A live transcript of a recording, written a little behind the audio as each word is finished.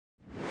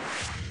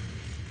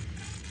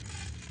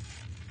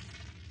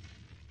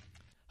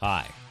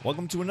Hi,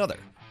 welcome to another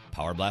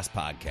Power Blast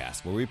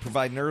podcast where we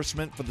provide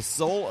nourishment for the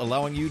soul,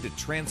 allowing you to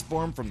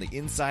transform from the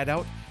inside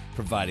out,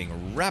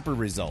 providing rapid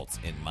results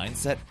in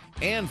mindset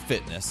and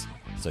fitness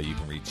so you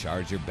can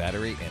recharge your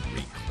battery and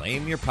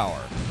reclaim your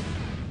power.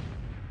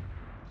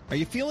 Are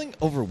you feeling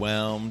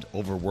overwhelmed,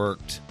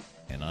 overworked,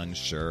 and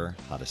unsure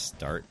how to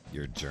start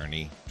your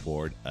journey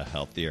toward a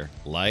healthier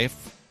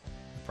life?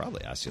 I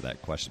probably asked you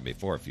that question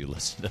before if you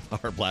listen to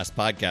Power Blast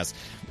podcast.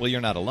 Well,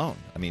 you're not alone.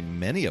 I mean,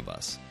 many of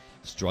us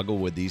struggle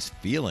with these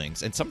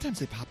feelings, and sometimes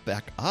they pop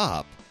back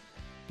up.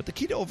 But the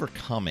key to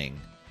overcoming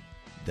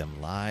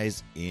them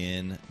lies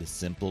in the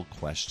simple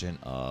question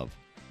of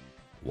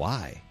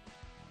why.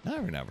 Now,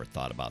 I never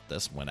thought about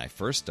this when I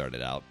first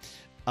started out.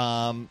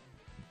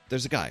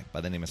 There's a guy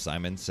by the name of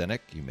Simon Sinek.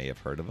 You may have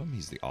heard of him.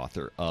 He's the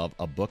author of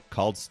a book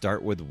called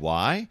Start With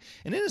Why.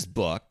 And in his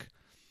book,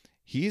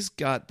 he's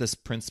got this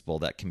principle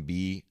that can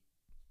be,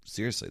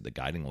 seriously, the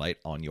guiding light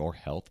on your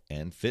health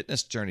and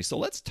fitness journey. So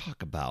let's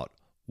talk about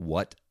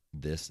what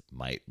this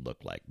might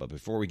look like. But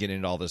before we get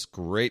into all this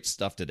great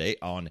stuff today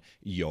on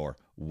your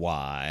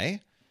why,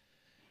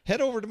 head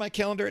over to my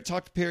calendar at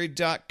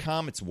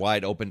talktoperry.com. It's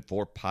wide open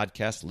for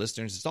podcast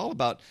listeners. It's all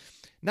about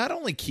not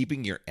only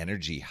keeping your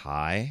energy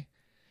high,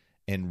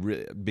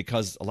 and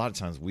because a lot of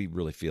times we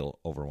really feel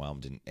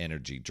overwhelmed and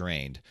energy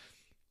drained,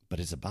 but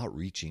it's about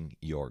reaching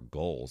your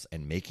goals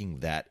and making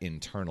that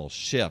internal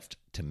shift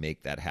to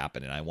make that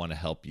happen. And I want to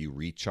help you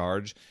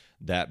recharge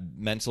that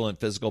mental and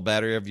physical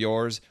battery of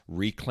yours,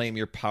 reclaim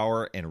your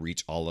power, and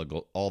reach all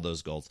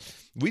those goals.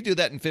 We do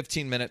that in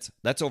 15 minutes.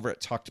 That's over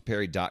at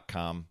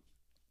talktoperry.com.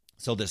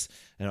 So this,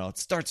 it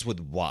starts with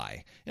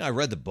why. I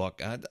read the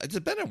book. It's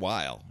been a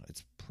while.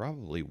 It's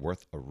probably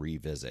worth a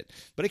revisit.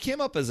 But it came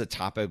up as a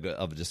topic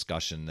of a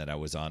discussion that I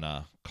was on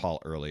a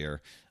call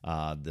earlier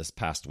this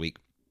past week.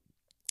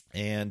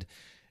 And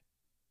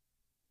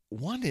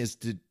one is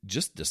to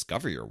just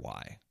discover your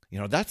why.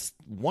 That's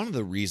one of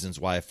the reasons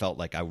why I felt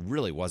like I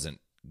really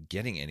wasn't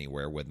getting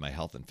anywhere with my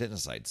health and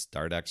fitness. I'd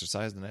start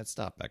exercising and I'd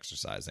stop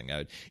exercising. I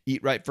would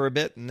eat right for a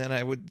bit and then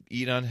I would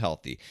eat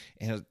unhealthy.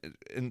 And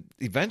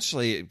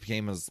eventually it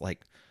became as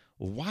like,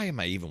 well, why am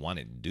I even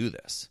wanting to do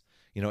this?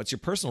 It's your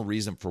personal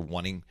reason for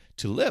wanting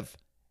to live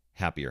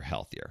happier,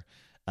 healthier.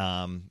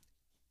 And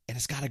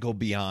it's got to go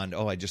beyond,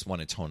 I just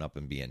want to tone up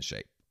and be in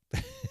shape.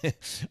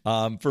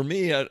 For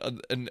me,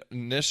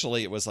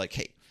 initially it was like,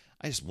 hey,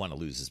 I just want to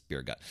lose this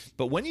beer gut.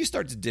 But when you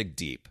start to dig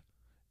deep,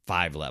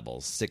 5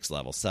 levels, 6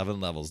 levels, 7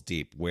 levels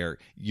deep, where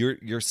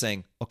you're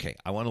saying, okay,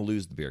 I want to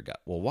lose the beer gut.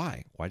 Well,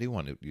 why? Why do you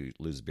want to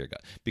lose the beer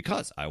gut?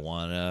 Because I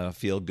want to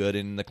feel good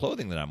in the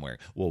clothing that I'm wearing.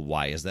 Well,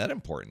 why is that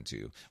important to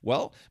you?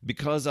 Well,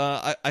 because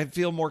I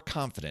feel more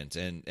confident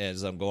and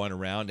as I'm going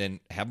around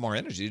and have more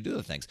energy to do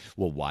the things.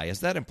 Well, why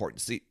is that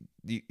important? See,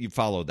 you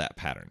follow that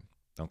pattern,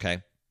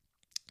 okay?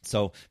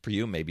 So for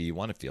you, maybe you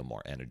want to feel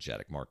more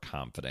energetic, more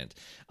confident.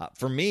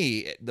 For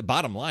me, the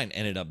bottom line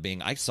ended up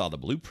being I saw the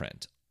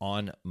blueprint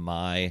on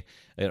my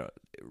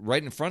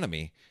right in front of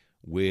me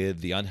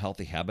with the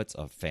unhealthy habits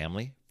of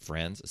family,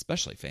 friends,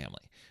 especially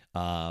family,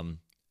 and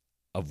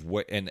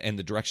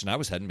the direction I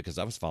was heading because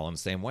I was following the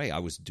same way. I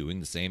was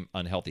doing the same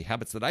unhealthy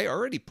habits that I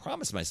already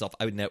promised myself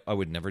I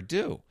would never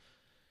do.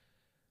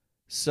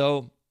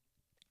 So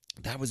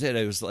that was it.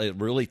 I was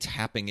really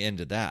tapping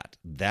into that.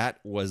 That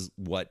was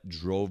what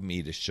drove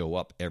me to show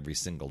up every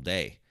single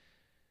day.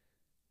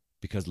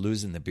 Because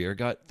losing the beer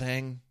gut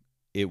thing,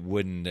 it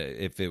wouldn't,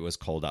 if it was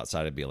cold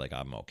outside, I'd be like,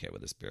 I'm okay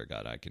with this beer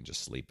gut. I can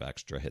just sleep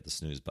extra, hit the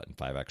snooze button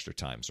 5 extra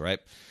times, right?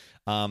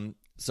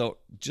 So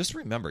just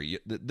remember,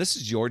 this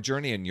is your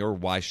journey and your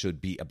why should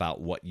be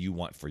about what you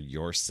want for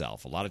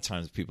yourself. A lot of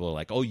times people are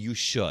like, oh, you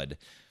should.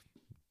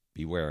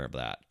 Beware of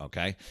that,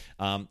 okay?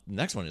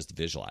 Next one is to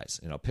visualize.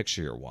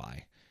 Picture your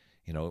why.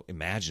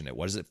 Imagine it.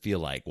 What does it feel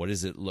like? What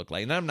does it look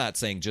like? And I'm not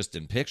saying just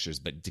in pictures,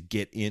 but to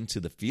get into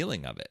the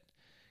feeling of it.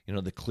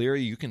 The clearer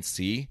you can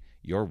see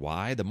your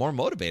why, the more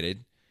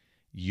motivated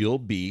you'll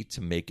be to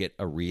make it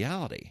a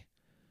reality.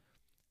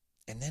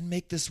 And then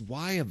make this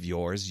why of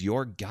yours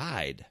your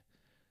guide.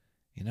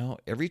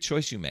 Every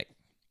choice you make,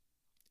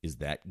 is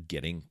that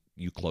getting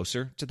you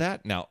closer to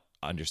that? Now,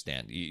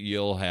 understand,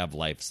 you'll have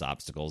life's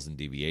obstacles and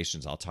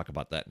deviations. I'll talk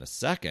about that in a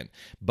second.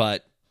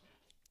 But,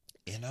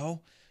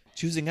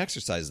 choosing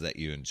exercise that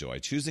you enjoy,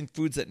 choosing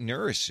foods that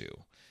nourish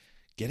you,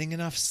 getting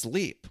enough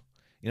sleep.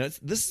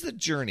 This is a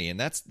journey, and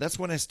that's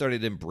when I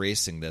started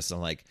embracing this. I'm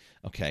like,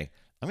 okay,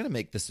 I'm going to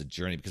make this a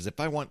journey because if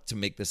I want to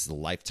make this a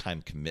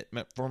lifetime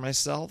commitment for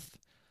myself,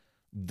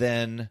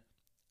 then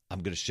I'm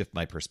going to shift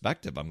my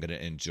perspective. I'm going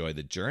to enjoy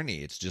the journey.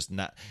 It's just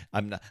not.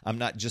 I'm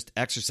not just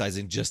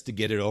exercising just to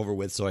get it over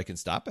with so I can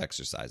stop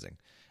exercising.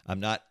 I'm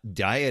not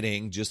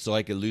dieting just so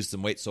I can lose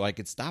some weight so I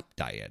could stop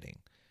dieting.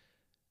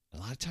 A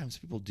lot of times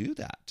people do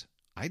that.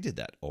 I did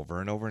that over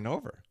and over and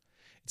over.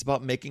 It's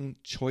about making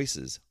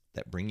choices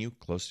that bring you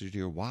closer to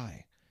your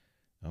why.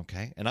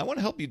 Okay? And I want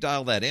to help you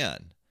dial that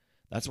in.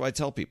 That's why I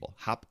tell people,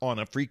 hop on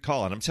a free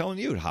call. And I'm telling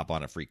you to hop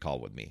on a free call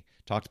with me.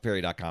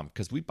 Talktoperry.com,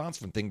 because we bounce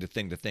from thing to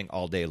thing to thing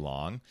all day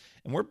long.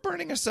 And we're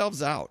burning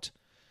ourselves out.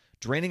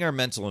 draining our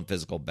mental and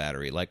physical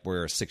battery like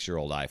we're a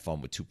 6-year-old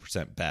iPhone with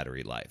 2%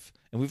 battery life.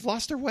 And we've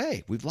lost our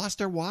way. We've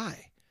lost our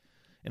why.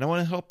 And I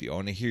want to help you. I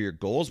want to hear your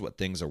goals, what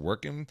things are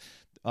working,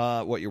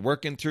 what you're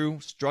working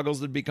through,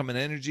 struggles that become an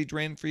energy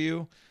drain for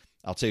you.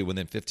 I'll tell you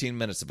within 15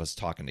 minutes of us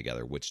talking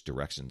together which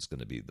direction is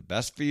going to be the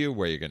best for you,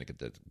 where you're going to get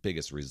the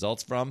biggest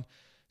results from,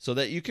 so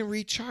that you can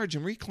recharge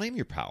and reclaim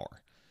your power.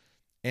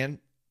 And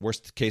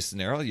worst case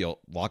scenario, you'll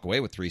walk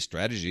away with 3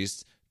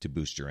 strategies to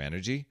boost your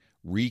energy,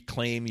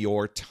 reclaim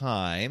your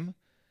time,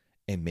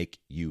 and make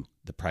you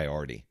the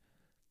priority.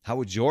 How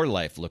would your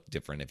life look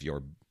different if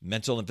your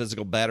mental and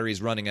physical battery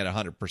is running at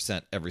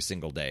 100% every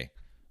single day?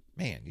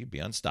 Man, you'd be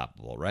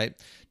unstoppable, right?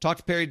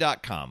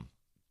 TalkToPerry.com.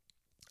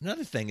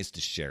 Another thing is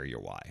to share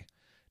your why.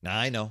 Now,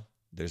 I know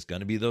there's going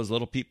to be those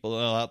little people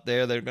out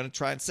there that are going to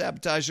try and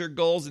sabotage your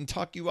goals and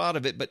talk you out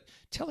of it, but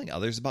telling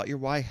others about your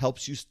why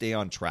helps you stay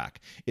on track.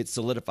 It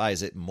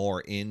solidifies it more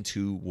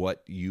into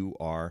what you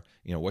are,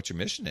 what your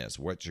mission is,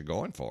 what you're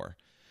going for.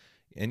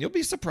 And you'll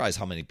be surprised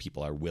how many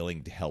people are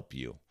willing to help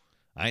you.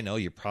 I know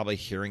you're probably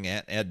hearing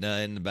Aunt Edna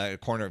in the back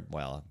corner.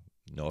 Well,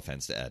 no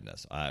offense to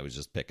Edna's. I was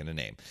just picking a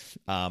name.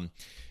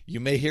 You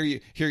may hear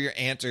your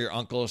aunt or your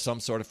uncle or some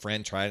sort of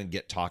friend try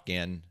to talk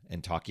in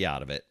and talk you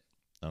out of it.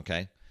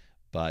 Okay?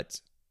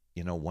 But,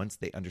 once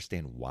they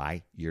understand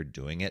why you're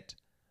doing it,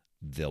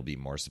 they'll be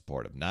more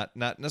supportive. Not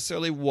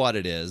necessarily what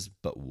it is,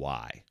 but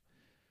why.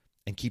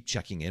 And keep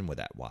checking in with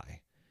that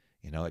why.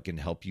 It can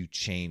help you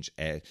change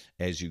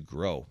as you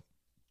grow.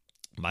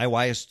 My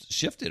why has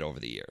shifted over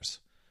the years.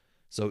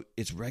 So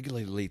it's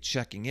regularly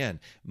checking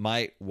in.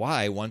 My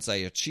why, once I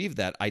achieved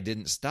that, I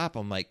didn't stop.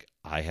 I'm like,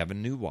 I have a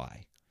new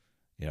why.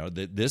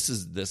 This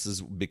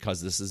is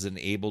because this has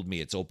enabled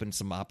me. It's opened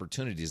some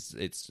opportunities.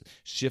 It's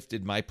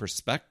shifted my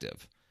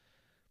perspective,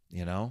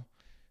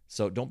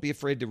 So don't be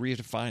afraid to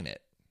redefine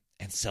it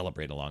and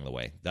celebrate along the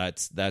way.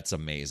 That's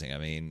amazing. I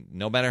mean,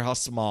 no matter how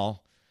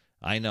small,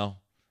 I know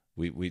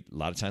we a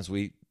lot of times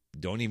we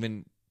don't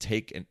even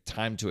take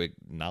time to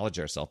acknowledge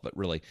ourselves, but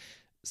really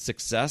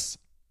success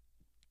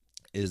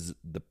is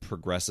the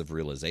progressive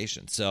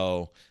realization.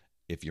 So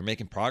if you're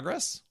making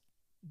progress,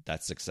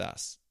 that's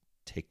success.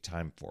 Take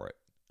time for it.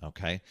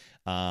 Okay.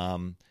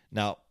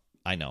 Now,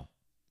 I know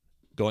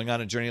going on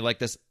a journey like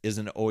this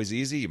isn't always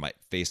easy. You might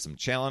face some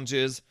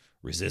challenges,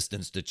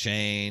 resistance to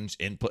change,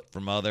 input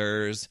from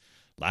others,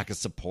 lack of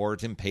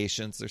support,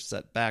 impatience, or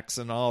setbacks,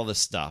 and all this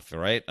stuff. All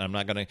right. I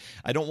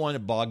don't want to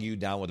bog you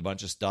down with a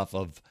bunch of stuff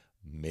of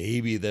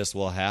maybe this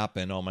will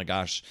happen. Oh my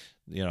gosh.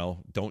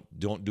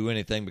 Don't do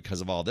anything because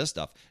of all this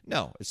stuff.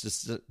 No, it's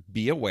just to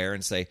be aware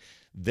and say,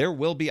 there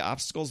will be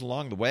obstacles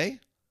along the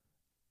way,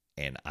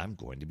 and I'm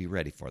going to be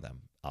ready for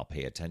them. I'll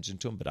pay attention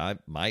to them, but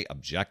my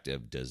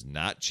objective does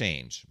not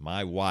change.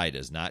 My why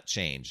does not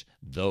change.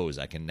 Those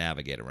I can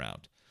navigate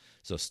around.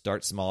 So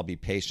start small, be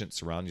patient,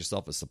 surround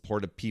yourself with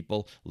supportive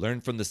people,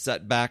 learn from the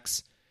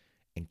setbacks,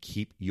 and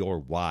keep your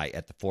why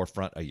at the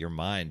forefront of your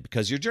mind,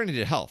 because your journey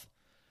to health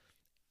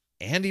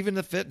and even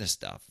the fitness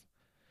stuff,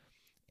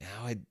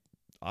 I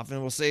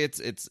often will say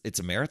it's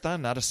a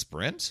marathon, not a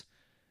sprint.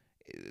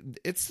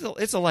 It's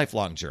a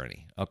lifelong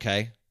journey,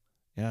 okay?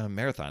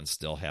 Marathons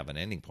still have an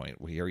ending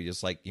point where you're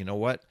just like, you know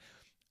what?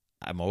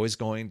 I'm always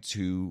going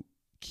to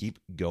keep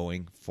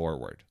going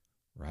forward,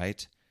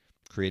 right?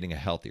 Creating a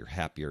healthier,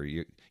 happier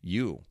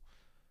you.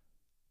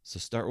 So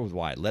start with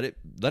why. Let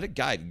it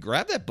guide.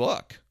 Grab that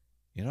book.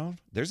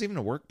 There's even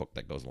a workbook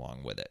that goes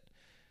along with it.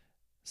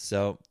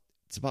 So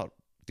it's about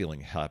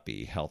feeling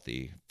happy,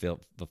 healthy,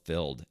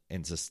 fulfilled,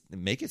 and just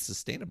make it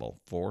sustainable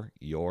for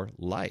your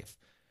life.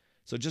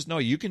 So just know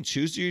you can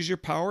choose to use your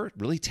power,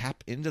 really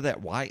tap into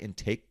that why and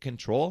take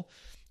control,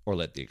 or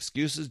let the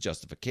excuses,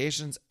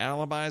 justifications,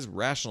 alibis,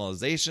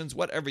 rationalizations,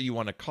 whatever you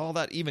want to call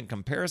that, even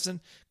comparison,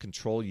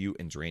 control you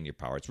and drain your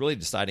power. It's really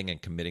deciding and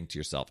committing to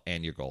yourself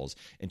and your goals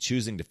and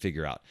choosing to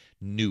figure out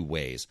new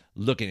ways,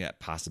 looking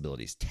at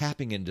possibilities,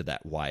 tapping into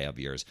that why of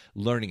yours,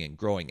 learning and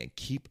growing, and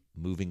keep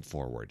moving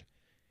forward.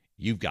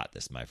 You've got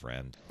this, my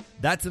friend.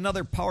 That's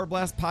another Power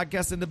Blast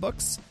podcast in the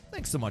books.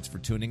 Thanks so much for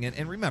tuning in.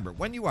 And remember,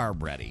 when you are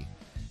ready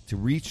to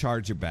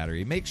recharge your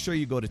battery, make sure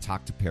you go to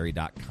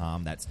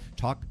TalkToPerry.com. That's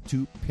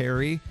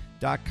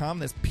TalkToPerry.com.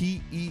 That's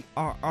Perry.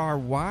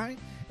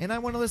 And I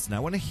want to listen.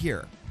 I want to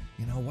hear,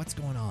 what's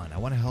going on. I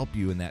want to help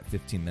you in that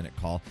 15-minute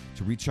call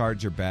to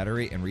recharge your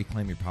battery and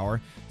reclaim your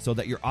power so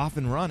that you're off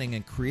and running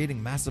and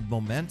creating massive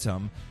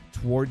momentum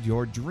toward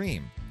your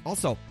dream.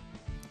 Also,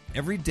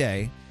 every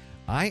day,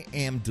 I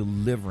am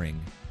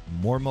delivering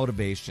more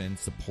motivation,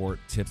 support,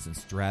 tips, and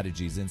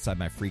strategies inside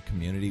my free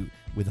community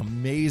with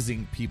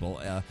amazing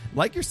people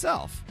like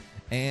yourself.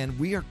 And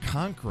we are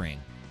conquering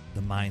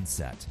the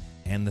mindset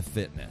and the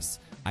fitness.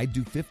 I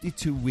do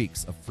 52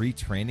 weeks of free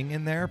training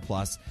in there.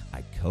 Plus,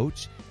 I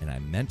coach and I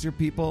mentor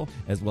people,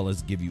 as well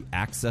as give you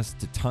access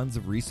to tons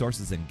of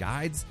resources and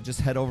guides.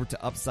 Just head over to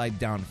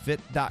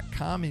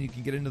UpsideDownFit.com and you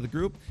can get into the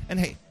group. And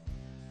hey,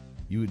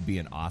 you would be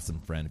an awesome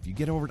friend if you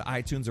get over to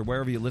iTunes or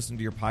wherever you listen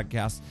to your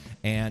podcast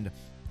and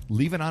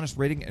leave an honest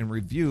rating and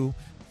review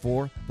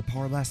for the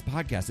Power Blast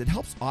Podcast. It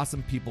helps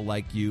awesome people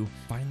like you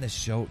find the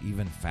show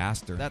even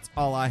faster. That's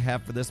all I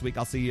have for this week.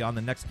 I'll see you on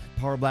the next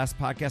Power Blast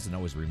Podcast. And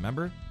always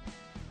remember,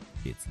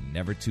 it's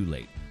never too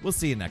late. We'll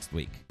see you next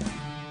week.